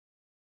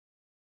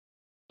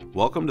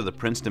Welcome to the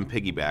Princeton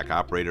Piggyback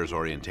Operator's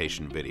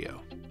Orientation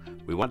video.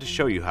 We want to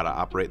show you how to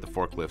operate the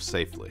forklift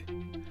safely.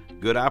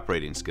 Good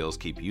operating skills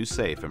keep you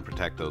safe and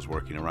protect those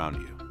working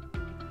around you.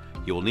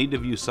 You will need to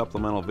view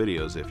supplemental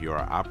videos if you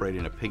are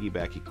operating a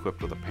piggyback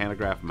equipped with a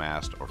pantograph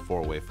mast or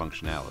four-way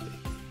functionality.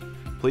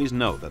 Please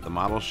note that the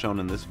models shown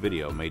in this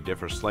video may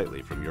differ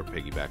slightly from your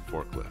piggyback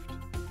forklift.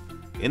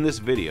 In this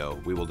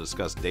video, we will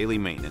discuss daily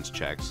maintenance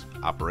checks,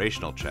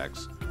 operational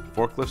checks,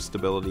 forklift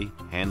stability,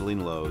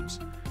 handling loads,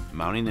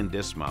 mounting and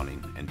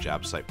dismounting, and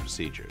job site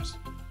procedures.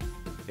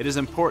 It is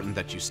important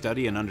that you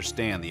study and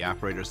understand the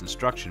operator's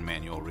instruction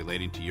manual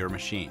relating to your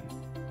machine.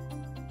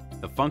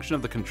 The function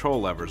of the control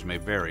levers may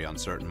vary on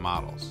certain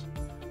models.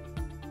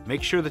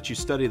 Make sure that you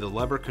study the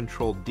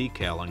lever-controlled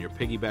decal on your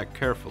piggyback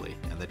carefully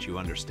and that you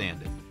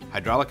understand it.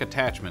 Hydraulic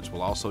attachments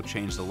will also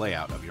change the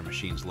layout of your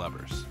machine's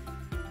levers.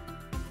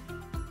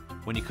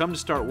 When you come to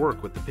start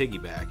work with the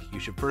piggyback,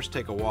 you should first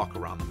take a walk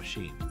around the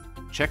machine.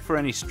 Check for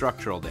any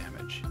structural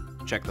damage.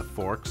 Check the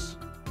forks,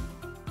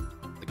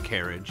 the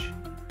carriage,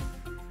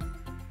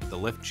 the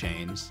lift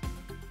chains,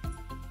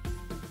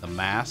 the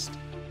mast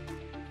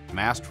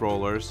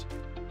rollers,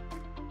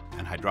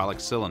 and hydraulic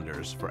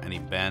cylinders for any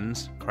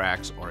bends,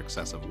 cracks, or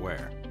excessive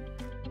wear.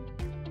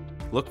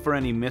 Look for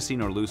any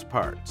missing or loose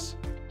parts.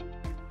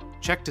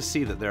 Check to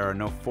see that there are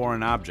no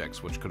foreign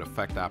objects which could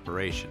affect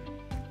operation.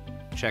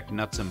 Check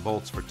nuts and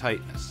bolts for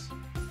tightness.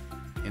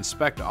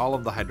 Inspect all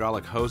of the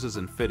hydraulic hoses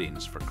and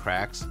fittings for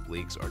cracks,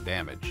 leaks, or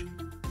damage.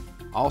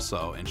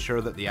 Also, ensure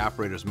that the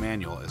operator's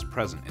manual is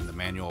present in the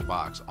manual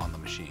box on the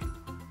machine.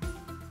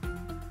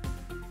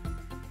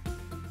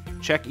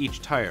 Check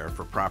each tire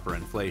for proper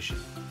inflation.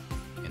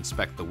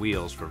 Inspect the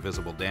wheels for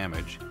visible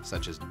damage,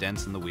 such as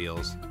dents in the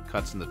wheels,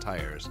 cuts in the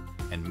tires,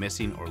 and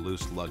missing or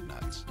loose lug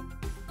nuts.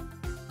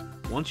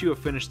 Once you have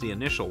finished the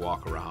initial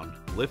walk around,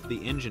 lift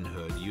the engine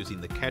hood using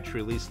the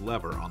catch-release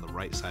lever on the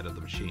right side of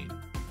the machine.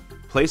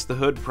 Place the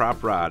hood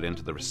prop rod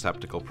into the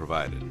receptacle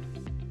provided.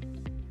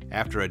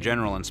 After a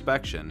general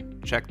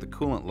inspection, check the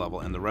coolant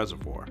level in the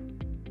reservoir.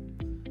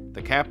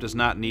 The cap does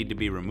not need to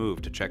be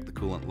removed to check the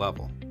coolant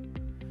level.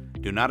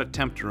 Do not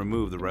attempt to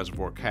remove the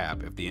reservoir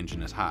cap if the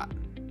engine is hot.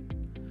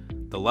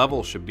 The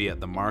level should be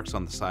at the marks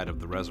on the side of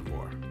the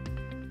reservoir.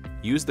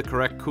 Use the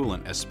correct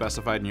coolant as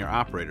specified in your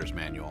operator's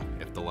manual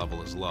if the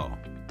level is low.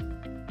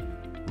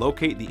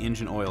 Locate the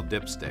engine oil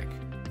dipstick.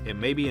 It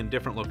may be in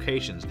different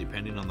locations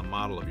depending on the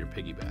model of your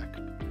piggyback.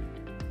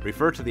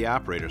 Refer to the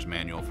operator's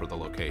manual for the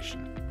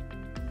location.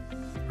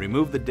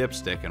 Remove the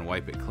dipstick and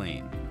wipe it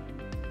clean.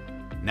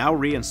 Now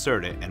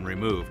reinsert it and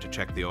remove to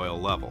check the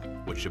oil level,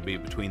 which should be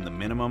between the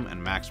minimum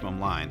and maximum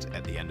lines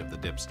at the end of the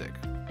dipstick.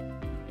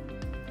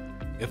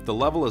 If the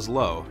level is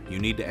low, you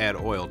need to add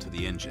oil to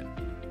the engine.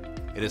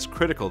 It is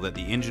critical that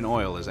the engine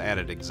oil is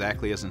added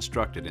exactly as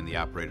instructed in the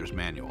operator's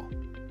manual.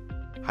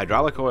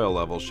 Hydraulic oil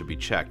levels should be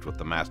checked with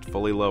the mast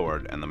fully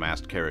lowered and the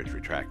mast carriage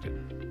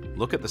retracted.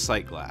 Look at the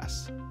sight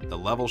glass. The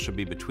level should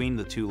be between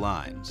the two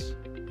lines.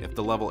 If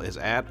the level is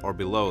at or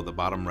below the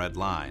bottom red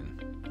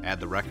line, add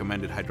the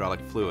recommended hydraulic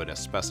fluid as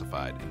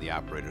specified in the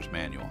operator's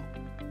manual.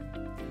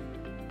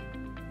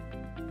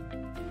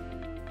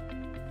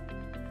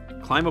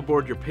 Climb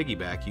aboard your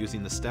piggyback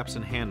using the steps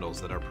and handles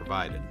that are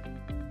provided.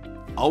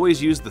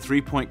 Always use the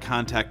three-point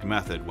contact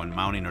method when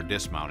mounting or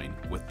dismounting,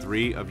 with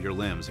 3 of your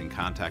limbs in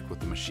contact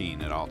with the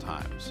machine at all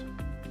times.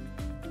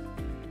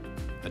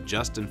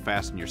 Adjust and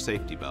fasten your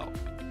safety belt.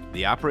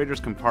 The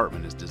operator's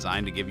compartment is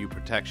designed to give you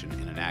protection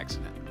in an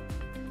accident.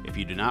 If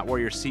you do not wear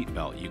your seat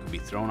belt, you could be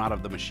thrown out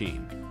of the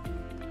machine.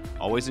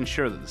 Always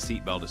ensure that the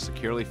seat belt is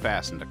securely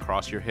fastened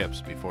across your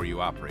hips before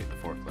you operate the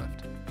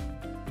forklift.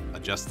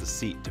 Adjust the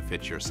seat to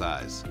fit your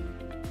size.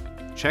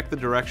 Check the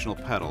directional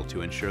pedal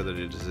to ensure that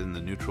it is in the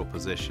neutral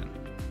position.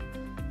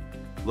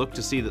 Look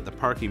to see that the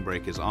parking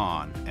brake is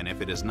on, and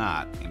if it is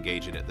not,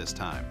 engage it at this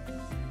time.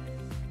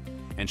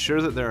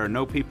 Ensure that there are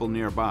no people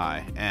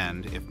nearby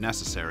and, if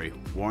necessary,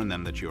 warn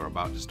them that you are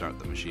about to start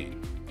the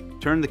machine.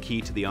 Turn the key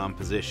to the on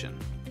position.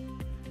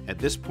 At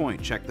this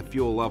point, check the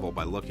fuel level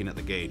by looking at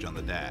the gauge on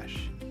the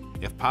dash.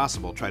 If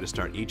possible, try to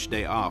start each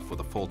day off with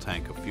a full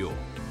tank of fuel.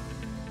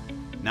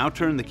 Now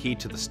turn the key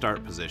to the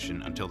start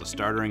position until the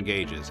starter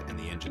engages and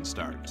the engine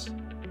starts.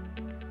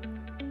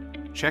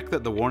 Check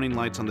that the warning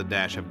lights on the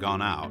dash have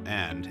gone out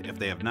and, if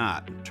they have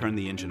not, turn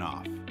the engine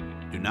off.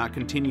 Do not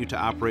continue to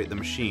operate the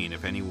machine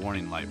if any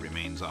warning light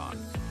remains on.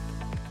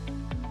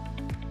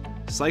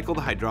 Cycle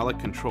the hydraulic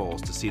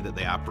controls to see that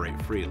they operate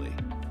freely.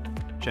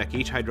 Check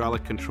each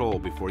hydraulic control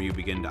before you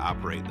begin to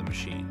operate the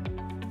machine.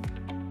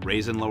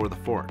 Raise and lower the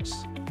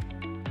forks.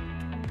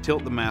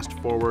 Tilt the mast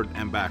forward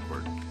and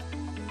backward.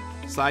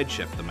 Side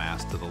shift the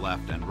mast to the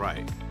left and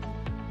right.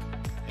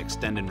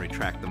 Extend and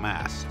retract the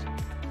mast.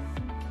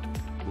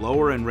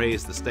 Lower and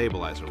raise the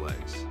stabilizer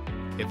legs.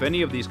 If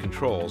any of these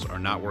controls are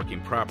not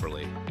working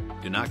properly,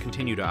 do not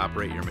continue to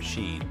operate your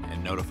machine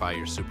and notify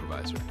your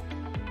supervisor.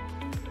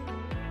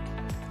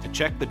 To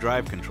check the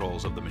drive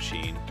controls of the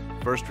machine,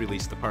 first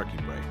release the parking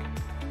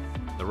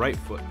brake. The right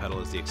foot pedal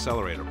is the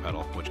accelerator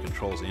pedal, which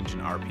controls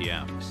engine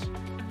RPMs.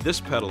 This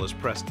pedal is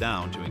pressed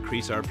down to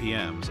increase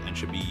RPMs and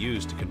should be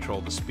used to control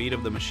the speed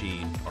of the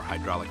machine or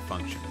hydraulic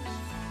functions.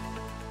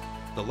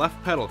 The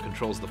left pedal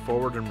controls the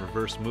forward and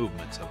reverse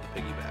movements of the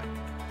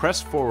piggyback.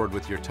 Press forward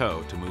with your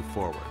toe to move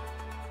forward.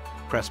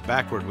 Press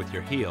backward with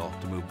your heel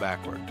to move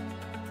backward.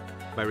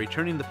 By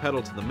returning the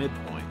pedal to the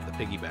midpoint, the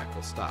piggyback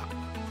will stop.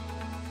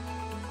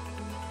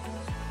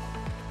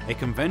 A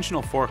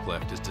conventional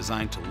forklift is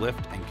designed to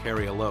lift and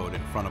carry a load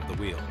in front of the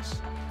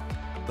wheels.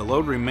 The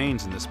load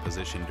remains in this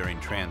position during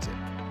transit.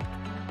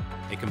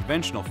 A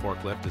conventional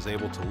forklift is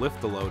able to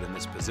lift the load in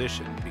this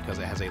position because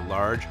it has a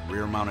large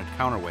rear-mounted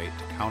counterweight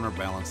to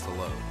counterbalance the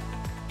load.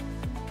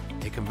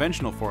 A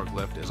conventional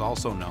forklift is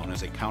also known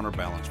as a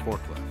counterbalance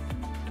forklift.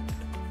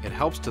 It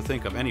helps to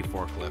think of any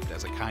forklift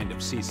as a kind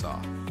of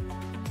seesaw.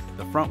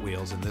 The front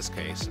wheels, in this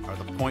case, are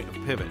the point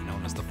of pivot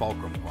known as the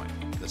fulcrum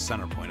point, the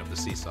center point of the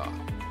seesaw.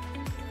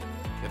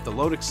 If the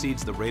load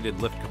exceeds the rated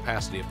lift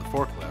capacity of the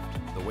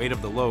forklift, the weight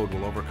of the load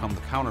will overcome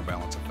the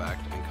counterbalance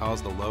effect and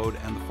cause the load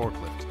and the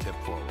forklift to tip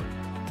forward.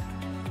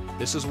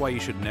 This is why you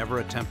should never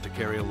attempt to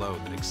carry a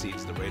load that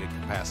exceeds the rated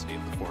capacity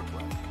of the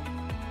forklift.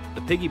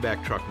 The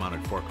piggyback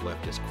truck-mounted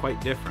forklift is quite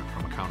different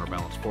from a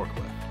counterbalance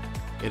forklift.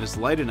 It is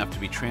light enough to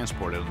be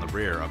transported on the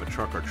rear of a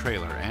truck or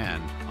trailer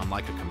and,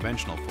 unlike a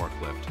conventional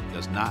forklift,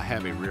 does not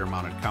have a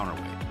rear-mounted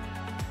counterweight.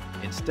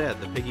 Instead,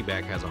 the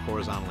piggyback has a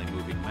horizontally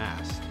moving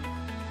mast.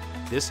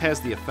 This has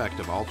the effect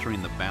of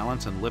altering the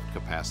balance and lift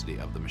capacity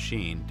of the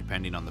machine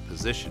depending on the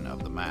position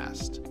of the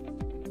mast.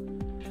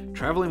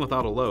 Traveling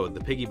without a load, the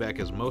piggyback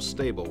is most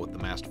stable with the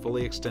mast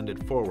fully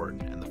extended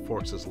forward and the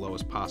forks as low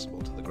as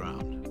possible to the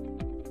ground.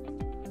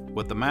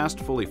 With the mast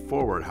fully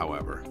forward,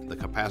 however, the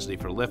capacity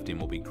for lifting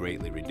will be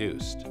greatly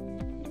reduced.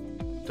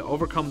 To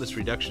overcome this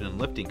reduction in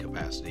lifting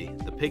capacity,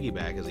 the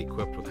piggyback is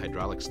equipped with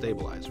hydraulic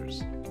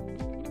stabilizers.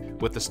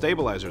 With the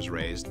stabilizers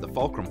raised, the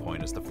fulcrum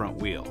point is the front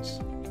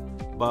wheels.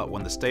 But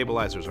when the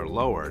stabilizers are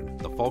lowered,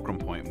 the fulcrum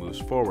point moves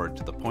forward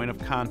to the point of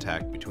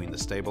contact between the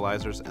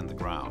stabilizers and the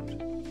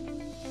ground.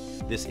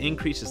 This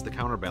increases the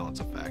counterbalance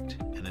effect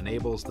and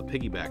enables the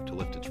piggyback to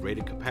lift its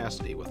rated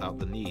capacity without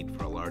the need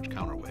for a large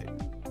counterweight.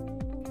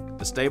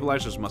 The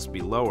stabilizers must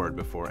be lowered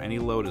before any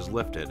load is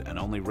lifted and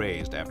only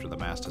raised after the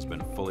mast has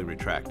been fully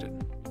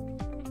retracted.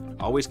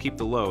 Always keep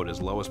the load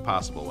as low as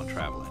possible when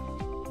traveling.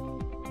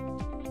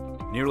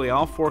 Nearly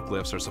all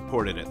forklifts are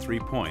supported at 3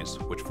 points,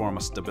 which form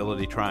a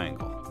stability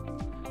triangle.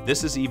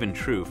 This is even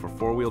true for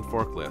four-wheeled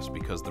forklifts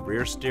because the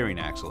rear steering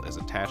axle is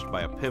attached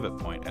by a pivot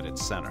point at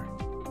its center.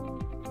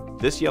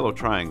 This yellow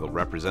triangle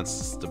represents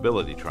the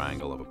stability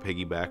triangle of a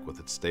piggyback with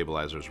its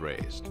stabilizers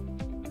raised.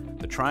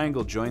 The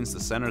triangle joins the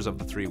centers of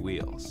the 3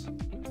 wheels.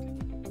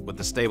 With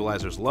the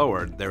stabilizers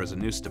lowered, there is a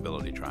new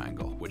stability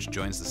triangle, which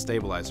joins the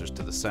stabilizers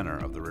to the center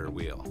of the rear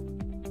wheel.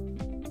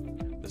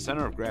 The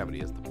center of gravity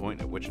is the point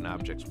at which an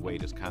object's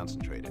weight is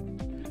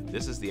concentrated.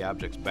 This is the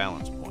object's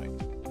balance point.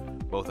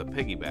 Both a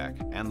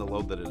piggyback and the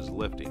load that it is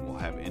lifting will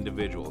have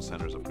individual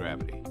centers of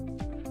gravity.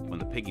 When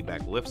the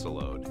piggyback lifts a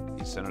load,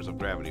 these centers of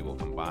gravity will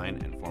combine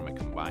and form a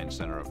combined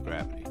center of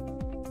gravity.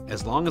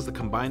 As long as the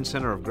combined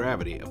center of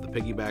gravity of the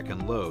piggyback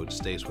and load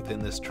stays within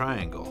this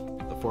triangle,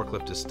 the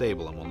forklift is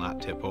stable and will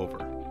not tip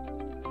over.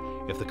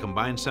 If the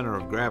combined center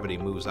of gravity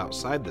moves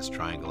outside this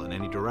triangle in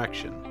any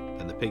direction,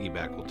 then the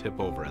piggyback will tip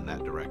over in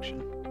that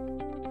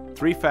direction.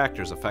 3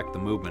 factors affect the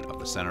movement of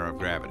the center of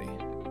gravity: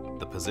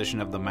 the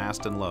position of the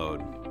mast and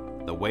load,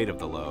 the weight of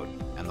the load,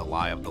 and the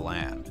lie of the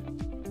land.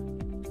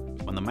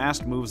 When the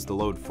mast moves the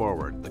load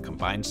forward, the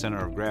combined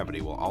center of gravity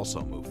will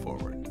also move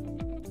forward.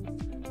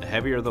 The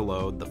heavier the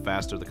load, the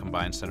faster the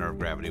combined center of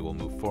gravity will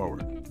move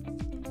forward.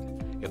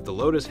 If the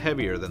load is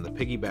heavier than the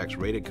piggyback's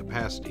rated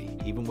capacity,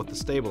 even with the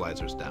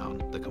stabilizers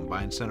down, the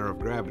combined center of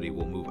gravity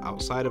will move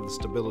outside of the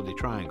stability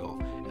triangle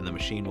and the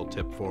machine will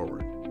tip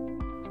forward.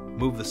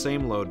 Move the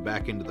same load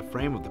back into the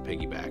frame of the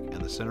piggyback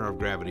and the center of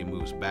gravity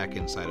moves back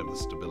inside of the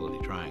stability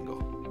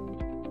triangle.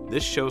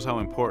 This shows how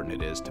important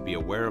it is to be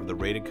aware of the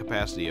rated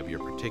capacity of your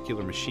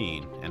particular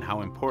machine and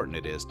how important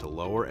it is to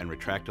lower and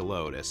retract a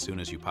load as soon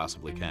as you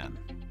possibly can.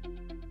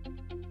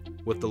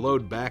 With the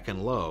load back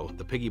and low,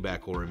 the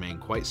piggyback will remain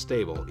quite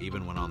stable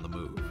even when on the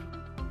move.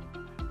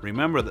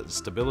 Remember that the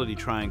stability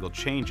triangle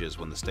changes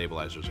when the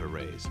stabilizers are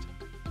raised.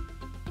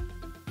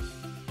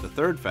 The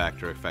third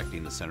factor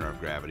affecting the center of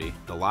gravity,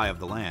 the lie of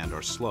the land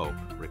or slope,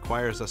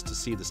 requires us to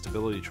see the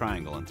stability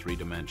triangle in 3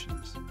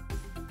 dimensions.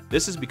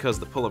 This is because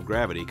the pull of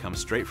gravity comes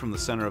straight from the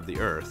center of the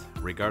earth,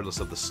 regardless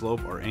of the slope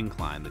or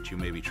incline that you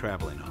may be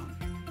traveling on.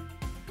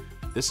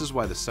 This is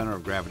why the center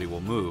of gravity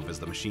will move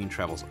as the machine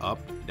travels up,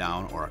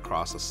 down, or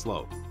across a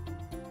slope.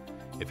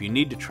 If you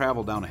need to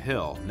travel down a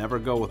hill, never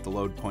go with the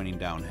load pointing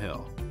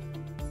downhill.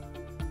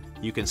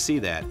 You can see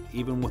that,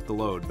 even with the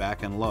load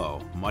back and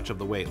low, much of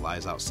the weight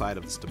lies outside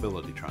of the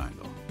stability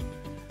triangle.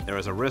 There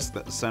is a risk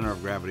that the center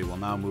of gravity will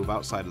now move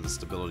outside of the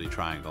stability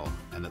triangle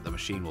and that the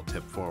machine will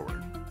tip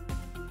forward.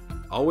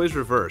 Always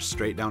reverse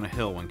straight down a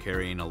hill when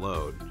carrying a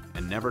load,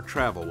 and never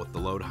travel with the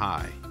load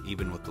high,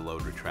 even with the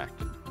load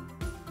retracted.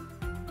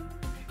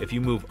 If you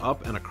move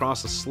up and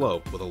across a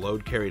slope with a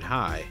load carried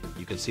high,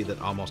 you can see that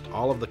almost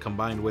all of the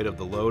combined weight of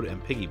the load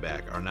and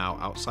piggyback are now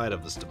outside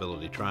of the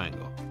stability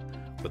triangle.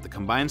 With the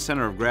combined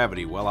center of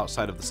gravity well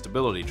outside of the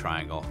stability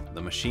triangle,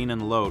 the machine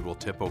and load will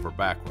tip over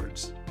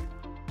backwards.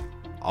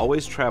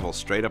 Always travel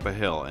straight up a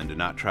hill and do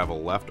not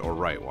travel left or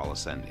right while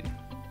ascending.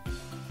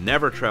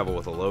 Never travel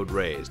with a load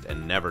raised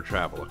and never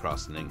travel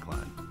across an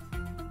incline.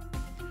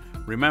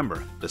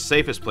 Remember, the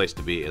safest place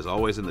to be is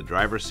always in the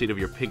driver's seat of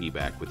your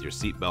piggyback with your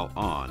seatbelt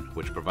on,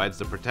 which provides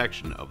the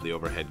protection of the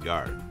overhead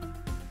guard.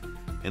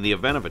 In the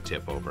event of a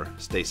tip over,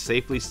 stay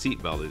safely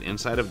seatbelted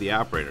inside of the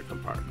operator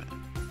compartment.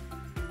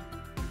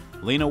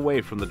 Lean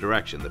away from the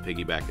direction the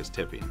piggyback is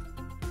tipping.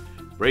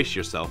 Brace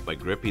yourself by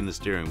gripping the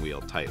steering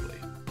wheel tightly.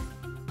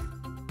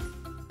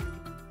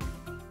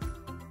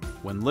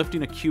 When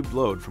lifting a cubed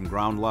load from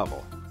ground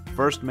level,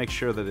 first make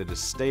sure that it is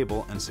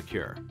stable and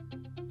secure.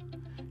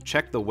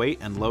 Check the weight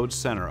and load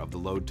center of the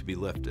load to be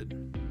lifted.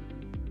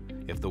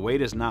 If the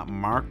weight is not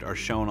marked or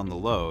shown on the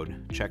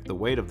load, check the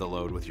weight of the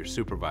load with your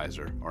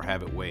supervisor or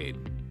have it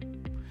weighed.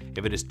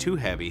 If it is too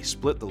heavy,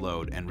 split the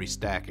load and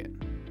restack it.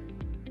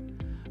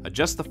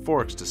 Adjust the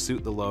forks to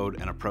suit the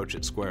load and approach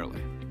it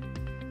squarely.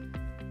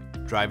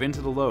 Drive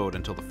into the load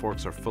until the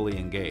forks are fully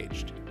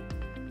engaged.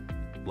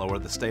 Lower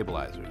the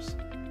stabilizers.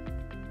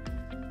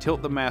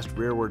 Tilt the mast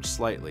rearward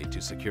slightly to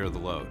secure the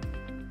load.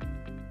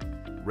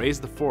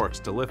 Raise the forks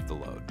to lift the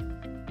load.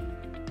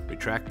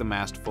 Retract the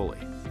mast fully.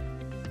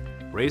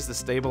 Raise the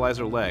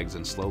stabilizer legs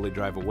and slowly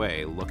drive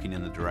away, looking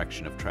in the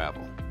direction of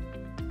travel.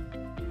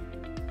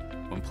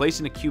 When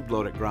placing a cube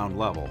load at ground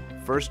level,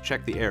 first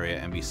check the area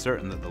and be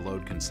certain that the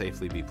load can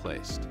safely be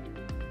placed.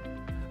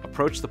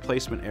 Approach the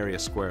placement area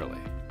squarely.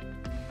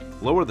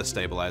 Lower the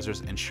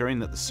stabilizers, ensuring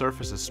that the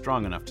surface is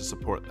strong enough to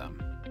support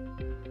them.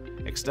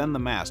 Extend the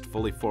mast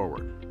fully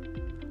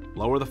forward.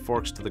 Lower the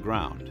forks to the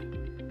ground.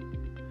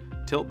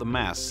 Tilt the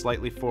mast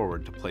slightly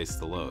forward to place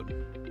the load.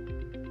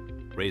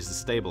 Raise the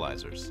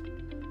stabilizers.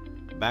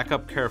 Back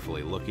up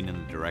carefully, looking in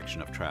the direction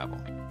of travel.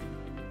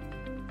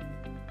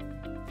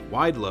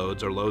 Wide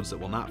loads are loads that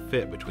will not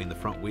fit between the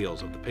front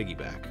wheels of the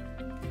piggyback.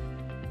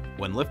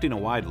 When lifting a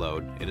wide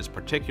load, it is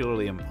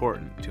particularly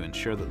important to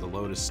ensure that the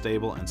load is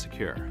stable and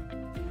secure.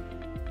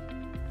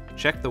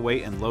 Check the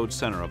weight and load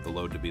center of the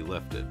load to be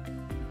lifted.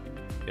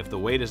 If the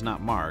weight is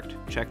not marked,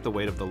 check the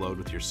weight of the load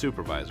with your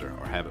supervisor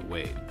or have it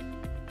weighed.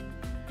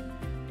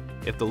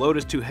 If the load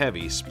is too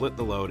heavy, split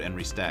the load and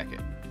restack it.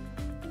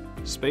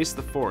 Space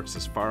the forks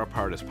as far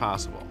apart as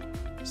possible.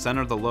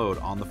 Center the load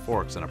on the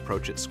forks and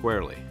approach it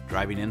squarely,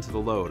 driving into the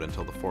load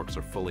until the forks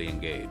are fully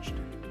engaged.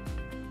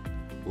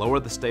 Lower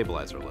the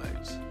stabilizer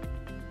legs.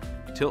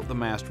 Tilt the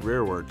mast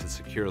rearward to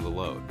secure the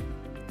load.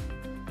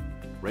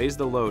 Raise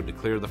the load to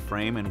clear the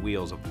frame and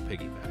wheels of the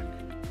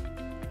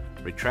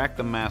piggyback. Retract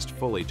the mast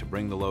fully to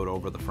bring the load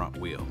over the front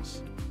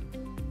wheels.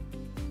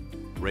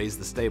 Raise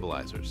the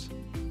stabilizers.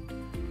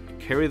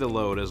 Carry the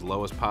load as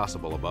low as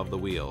possible above the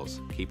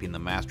wheels, keeping the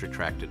mast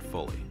retracted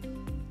fully.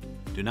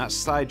 Do not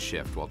side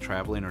shift while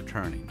traveling or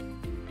turning.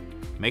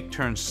 Make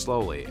turns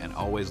slowly and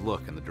always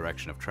look in the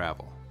direction of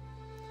travel.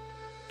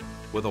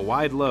 With a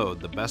wide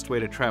load, the best way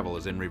to travel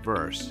is in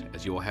reverse,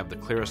 as you will have the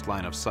clearest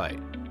line of sight.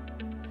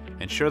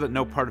 Ensure that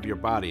no part of your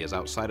body is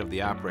outside of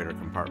the operator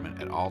compartment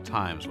at all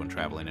times when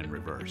traveling in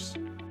reverse.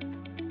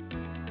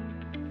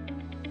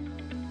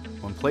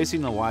 When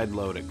placing a wide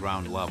load at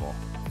ground level,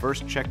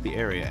 first check the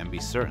area and be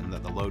certain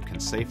that the load can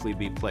safely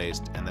be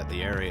placed and that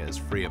the area is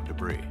free of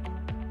debris.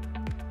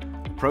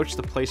 Approach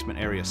the placement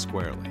area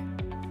squarely.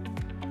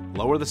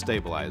 Lower the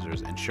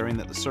stabilizers, ensuring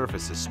that the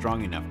surface is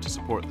strong enough to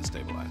support the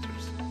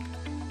stabilizers.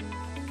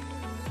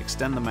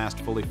 Extend the mast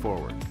fully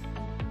forward.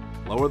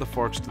 Lower the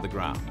forks to the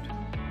ground.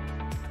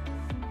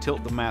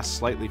 Tilt the mast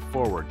slightly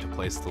forward to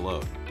place the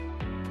load.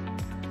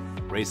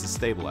 Raise the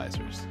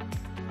stabilizers.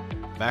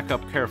 Back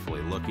up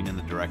carefully, looking in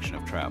the direction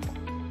of travel.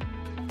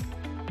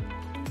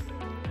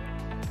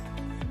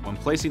 When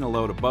placing a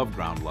load above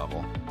ground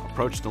level,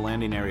 approach the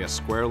landing area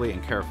squarely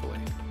and carefully.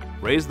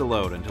 Raise the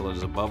load until it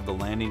is above the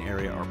landing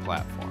area or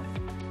platform.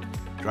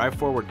 Drive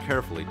forward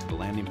carefully to the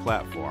landing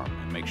platform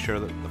and make sure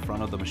that the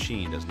front of the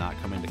machine does not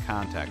come into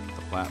contact with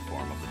the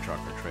platform of the truck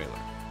or trailer.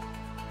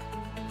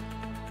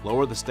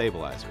 Lower the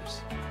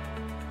stabilizers.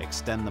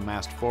 Extend the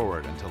mast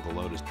forward until the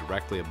load is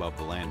directly above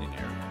the landing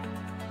area.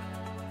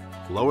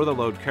 Lower the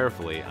load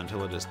carefully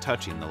until it is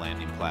touching the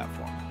landing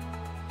platform.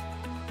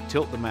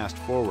 Tilt the mast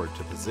forward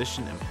to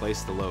position and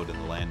place the load in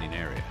the landing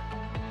area.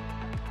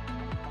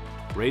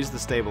 Raise the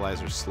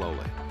stabilizers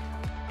slowly.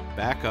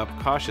 Back up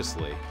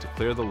cautiously to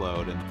clear the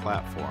load and the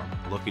platform,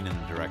 looking in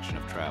the direction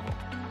of travel.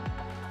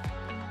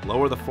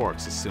 Lower the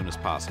forks as soon as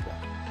possible.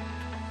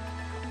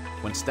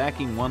 When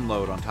stacking one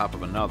load on top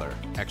of another,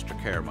 extra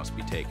care must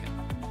be taken.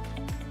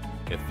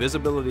 If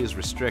visibility is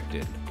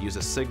restricted, use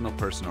a signal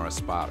person or a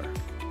spotter.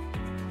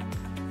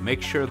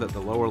 Make sure that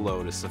the lower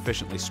load is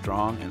sufficiently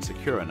strong and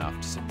secure enough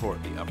to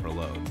support the upper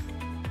load.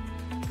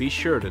 Be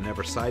sure to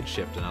never side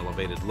shift an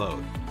elevated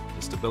load.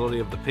 The stability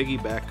of the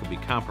piggyback could be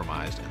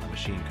compromised and the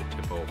machine could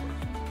tip over.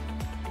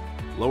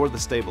 Lower the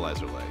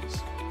stabilizer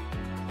legs.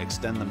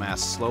 extend the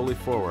mast slowly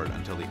forward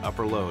until the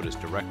upper load is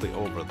directly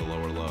over the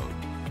lower load.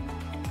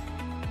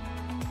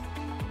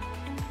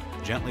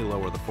 Gently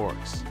lower the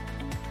forks.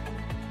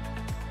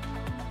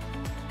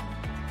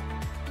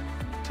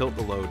 Tilt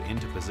the load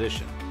into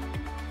position.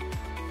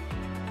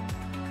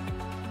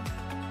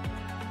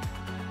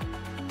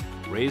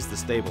 Raise the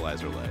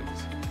stabilizer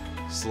legs.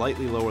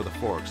 Slightly lower the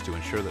forks to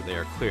ensure that they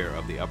are clear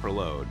of the upper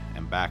load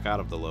and back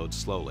out of the load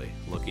slowly,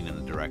 looking in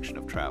the direction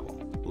of travel.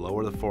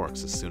 Lower the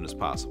forks as soon as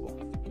possible.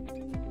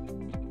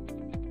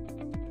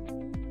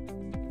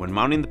 When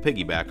mounting the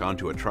piggyback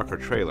onto a truck or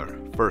trailer,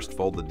 first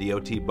fold the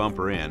DOT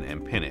bumper in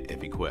and pin it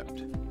if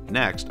equipped.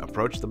 Next,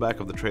 approach the back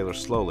of the trailer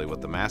slowly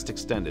with the mast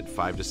extended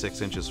 5 to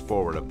 6 inches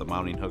forward of the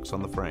mounting hooks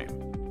on the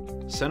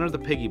frame. Center the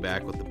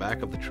piggyback with the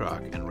back of the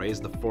truck and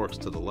raise the forks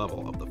to the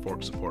level of the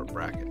fork support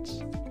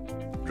brackets.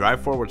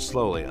 Drive forward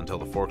slowly until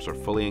the forks are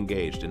fully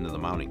engaged into the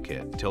mounting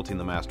kit, tilting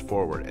the mast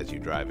forward as you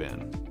drive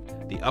in.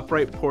 The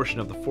upright portion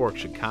of the fork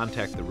should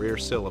contact the rear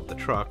sill of the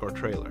truck or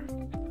trailer.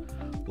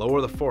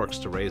 Lower the forks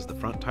to raise the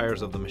front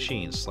tires of the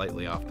machine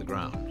slightly off the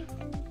ground.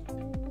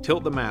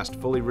 Tilt the mast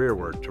fully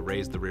rearward to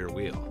raise the rear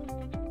wheel.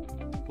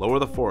 Lower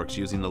the forks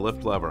using the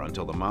lift lever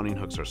until the mounting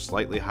hooks are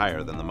slightly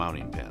higher than the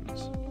mounting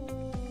pins.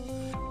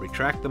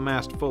 Retract the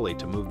mast fully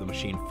to move the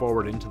machine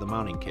forward into the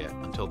mounting kit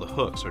until the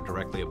hooks are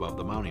directly above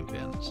the mounting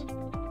pins.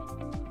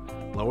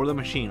 Lower the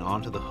machine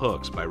onto the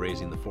hooks by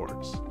raising the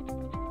forks.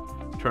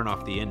 Turn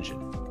off the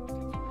engine.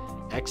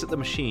 Exit the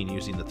machine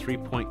using the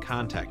 3-point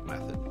contact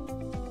method.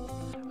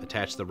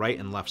 Attach the right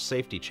and left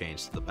safety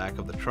chains to the back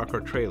of the truck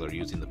or trailer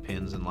using the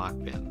pins and lock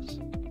pins.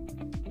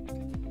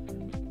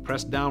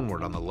 Press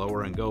downward on the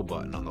lower and go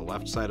button on the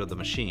left side of the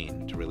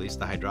machine to release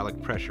the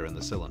hydraulic pressure in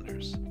the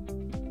cylinders.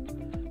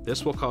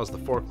 This will cause the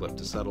forklift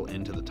to settle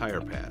into the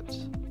tire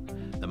pads.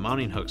 The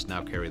mounting hooks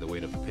now carry the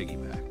weight of the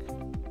piggyback.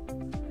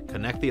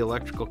 Connect the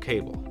electrical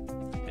cable.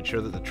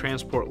 Ensure that the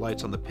transport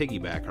lights on the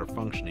piggyback are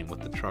functioning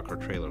with the truck or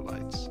trailer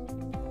lights.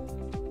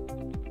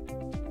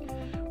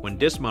 When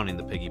dismounting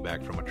the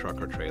piggyback from a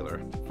truck or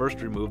trailer,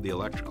 first remove the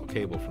electrical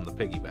cable from the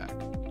piggyback.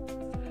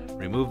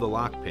 Remove the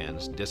lock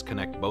pins,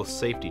 disconnect both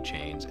safety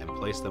chains, and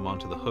place them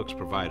onto the hooks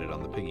provided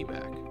on the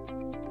piggyback.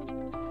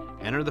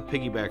 Enter the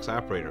piggyback's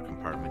operator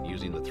compartment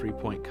using the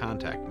 3-point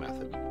contact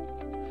method.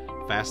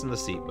 Fasten the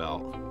seat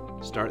belt.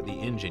 Start the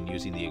engine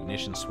using the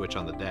ignition switch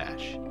on the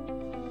dash.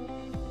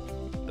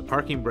 The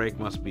parking brake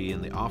must be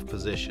in the off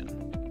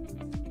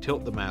position.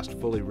 Tilt the mast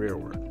fully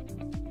rearward.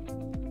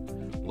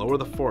 Lower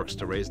the forks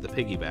to raise the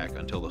piggyback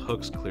until the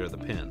hooks clear the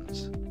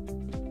pins.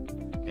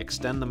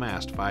 Extend the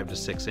mast 5 to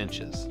 6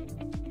 inches.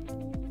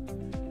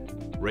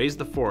 Raise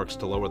the forks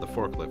to lower the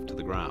forklift to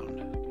the ground.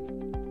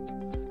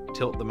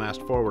 Tilt the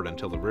mast forward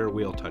until the rear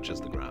wheel touches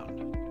the ground.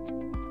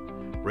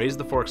 Raise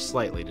the forks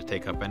slightly to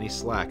take up any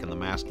slack in the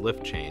mast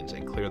lift chains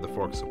and clear the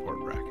fork support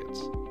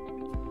brackets.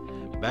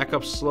 Back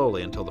up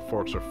slowly until the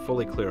forks are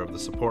fully clear of the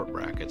support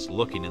brackets,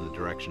 looking in the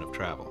direction of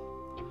travel.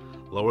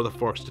 Lower the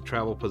forks to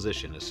travel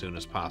position as soon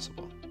as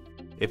possible.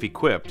 If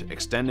equipped,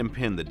 extend and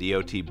pin the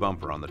DOT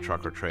bumper on the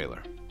truck or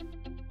trailer.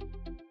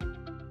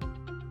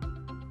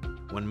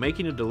 When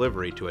making a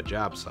delivery to a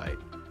job site,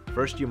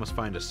 first you must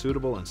find a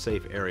suitable and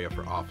safe area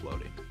for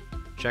offloading.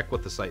 Check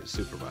with the site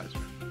supervisor.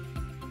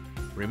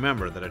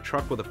 Remember that a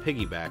truck with a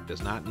piggyback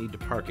does not need to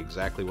park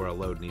exactly where a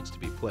load needs to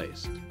be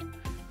placed.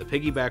 The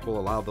piggyback will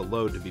allow the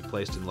load to be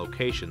placed in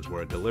locations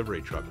where a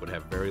delivery truck would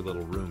have very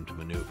little room to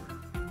maneuver.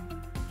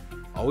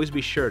 Always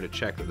be sure to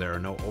check that there are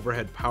no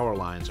overhead power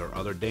lines or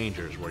other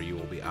dangers where you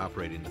will be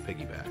operating the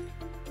piggyback.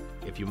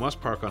 If you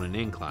must park on an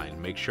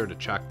incline, make sure to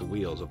chock the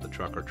wheels of the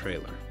truck or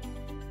trailer.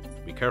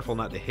 Be careful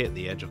not to hit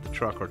the edge of the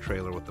truck or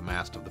trailer with the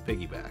mast of the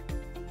piggyback.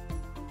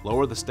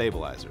 Lower the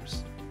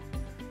stabilizers.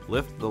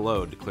 Lift the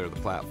load to clear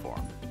the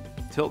platform.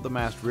 Tilt the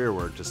mast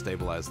rearward to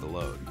stabilize the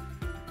load.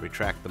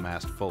 Retract the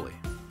mast fully.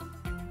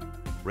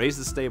 Raise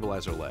the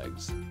stabilizer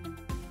legs.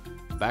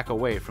 Back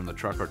away from the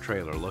truck or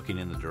trailer looking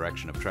in the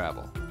direction of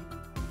travel.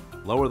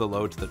 Lower the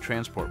load to the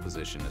transport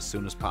position as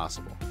soon as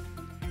possible.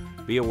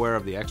 Be aware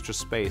of the extra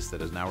space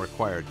that is now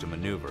required to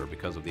maneuver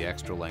because of the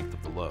extra length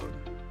of the load.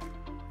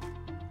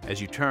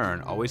 As you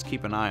turn, always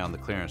keep an eye on the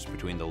clearance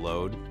between the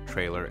load,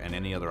 trailer, and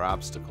any other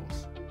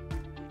obstacles.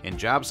 In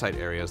job site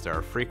areas, there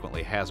are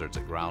frequently hazards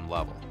at ground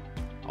level.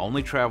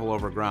 Only travel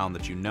over ground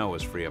that you know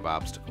is free of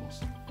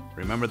obstacles.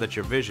 Remember that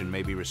your vision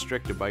may be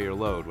restricted by your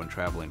load when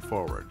traveling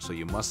forward, so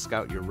you must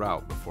scout your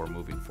route before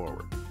moving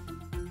forward.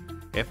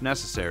 If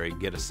necessary,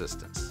 get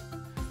assistance.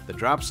 The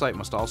drop site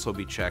must also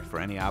be checked for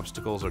any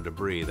obstacles or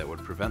debris that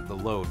would prevent the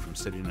load from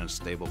sitting in a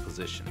stable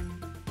position.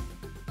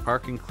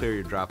 Park and clear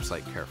your drop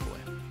site carefully.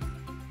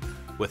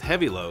 With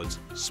heavy loads,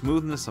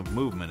 smoothness of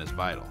movement is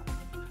vital.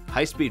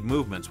 High-speed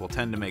movements will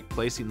tend to make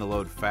placing the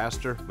load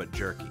faster but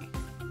jerky.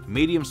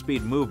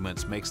 Medium-speed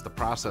movements makes the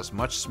process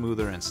much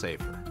smoother and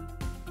safer.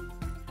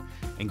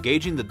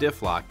 Engaging the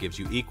diff lock gives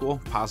you equal,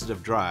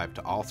 positive drive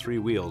to all 3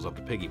 wheels of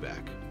the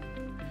piggyback.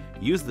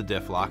 Use the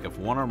diff lock if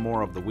one or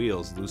more of the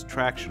wheels lose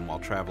traction while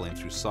traveling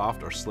through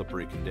soft or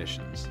slippery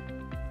conditions.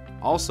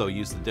 Also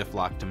use the diff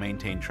lock to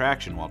maintain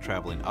traction while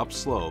traveling up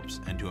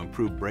slopes and to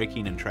improve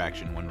braking and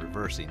traction when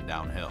reversing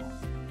downhill.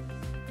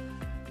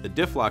 The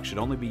diff lock should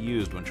only be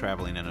used when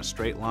traveling in a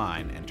straight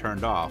line and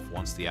turned off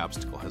once the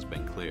obstacle has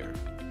been cleared.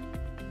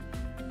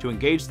 To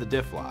engage the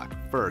diff lock,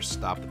 first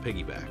stop the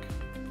piggyback.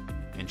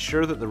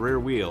 Ensure that the rear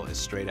wheel is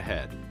straight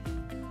ahead.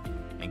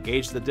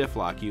 Engage the diff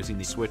lock using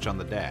the switch on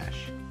the dash.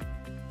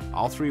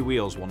 All three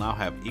wheels will now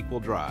have equal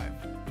drive.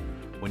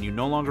 When you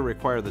no longer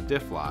require the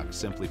diff lock,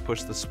 simply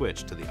push the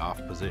switch to the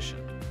off position.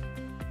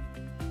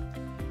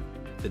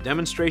 The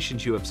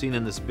demonstrations you have seen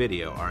in this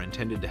video are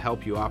intended to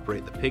help you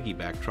operate the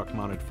piggyback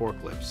truck-mounted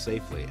forklift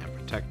safely and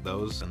protect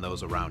those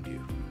around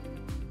you.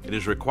 It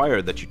is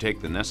required that you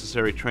take the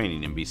necessary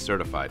training and be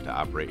certified to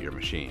operate your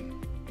machine.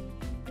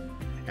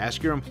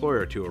 Ask your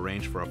employer to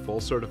arrange for a full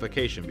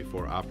certification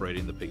before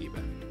operating the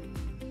piggyback.